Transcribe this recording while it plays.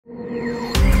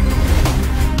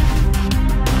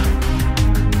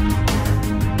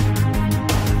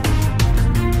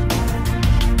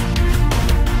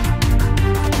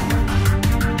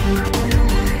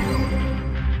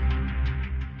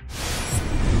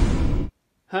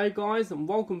Hey guys, and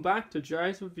welcome back to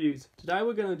JS Reviews. Today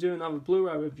we're going to do another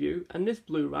Blu-ray review, and this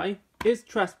Blu-ray is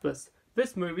Trespass.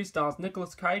 This movie stars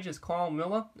Nicolas Cage as Kyle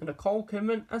Miller and Nicole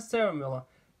Kidman as Sarah Miller.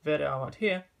 There they are right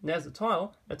here, and there's the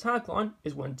title. The tagline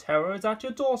is, "When terror is at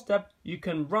your doorstep, you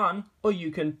can run or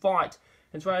you can fight."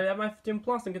 It's rated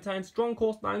MA15+ and contains strong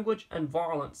coarse language and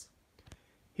violence.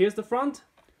 Here's the front.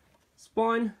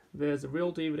 Spine, there's a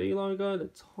real DVD logo, the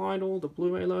title, the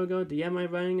Blu-ray logo, the MA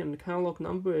rating, and the catalog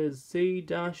number is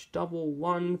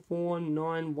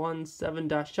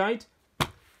C-114917-8.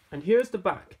 And here's the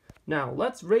back. Now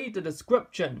let's read the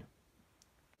description.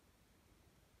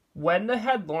 When the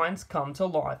headlines come to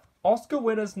life, Oscar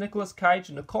winners Nicolas Cage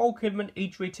and Nicole Kidman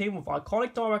each reteam with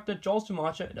iconic director Joel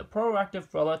Schumacher in a proactive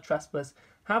thriller Trespass.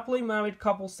 Happily married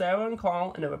couple Sarah and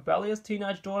Kyle and their rebellious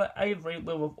teenage daughter Avery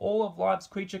live with all of life's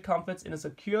creature comforts in a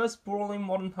secure, sprawling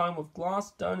modern home with glass,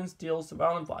 stone and steel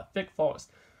surrounded by a thick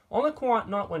forest. On a quiet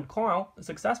night when Kyle, a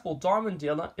successful diamond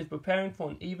dealer, is preparing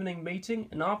for an evening meeting,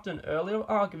 and after an earlier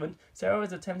argument Sarah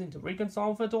is attempting to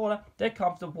reconcile with her daughter, their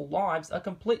comfortable lives are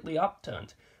completely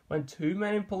upturned. When two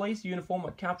men in police uniform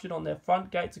are captured on their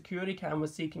front gate security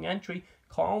cameras seeking entry,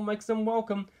 Kyle makes them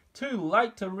welcome, too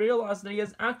late to realize that he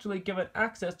has actually given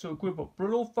access to a group of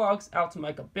brutal thugs out to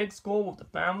make a big score with the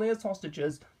family as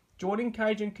hostages. Joining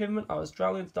Cage and Kidman are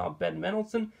Australian star Ben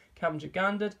Mendelsohn, Captain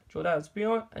Gigandet, Jordana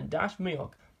Spiro, and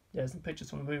Mihok. There's some pictures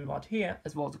from the movie right here,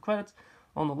 as well as the credits.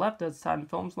 On the left there's the Saturn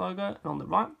Films logo, and on the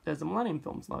right there's the Millennium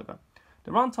Films logo.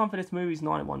 The runtime for this movie is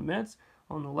 91 minutes.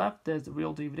 On the left there's the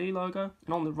real DVD logo,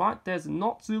 and on the right there's a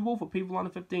not suitable for people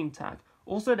under 15 tag.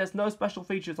 Also, there's no special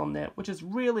features on there, which is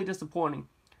really disappointing.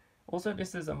 Also,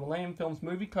 this is a Millennium Films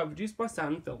movie co-produced by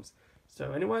Saturn Films.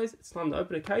 So anyways, it's time to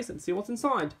open the case and see what's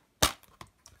inside.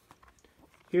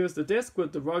 Here's the disc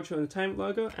with the Roadshow Entertainment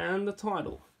logo and the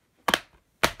title.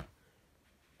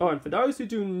 Oh, and for those who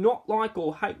do not like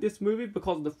or hate this movie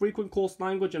because of the frequent coarse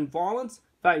language and violence,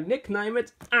 they nickname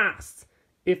it Ass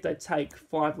if they take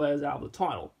 5 letters out of the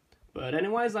title. But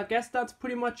anyways, I guess that's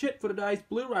pretty much it for today's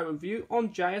Blu-ray review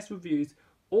on JS Reviews.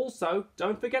 Also,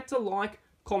 don't forget to like,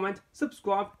 comment,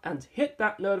 subscribe, and hit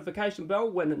that notification bell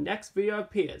when the next video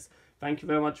appears. Thank you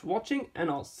very much for watching, and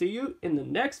I'll see you in the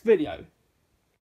next video.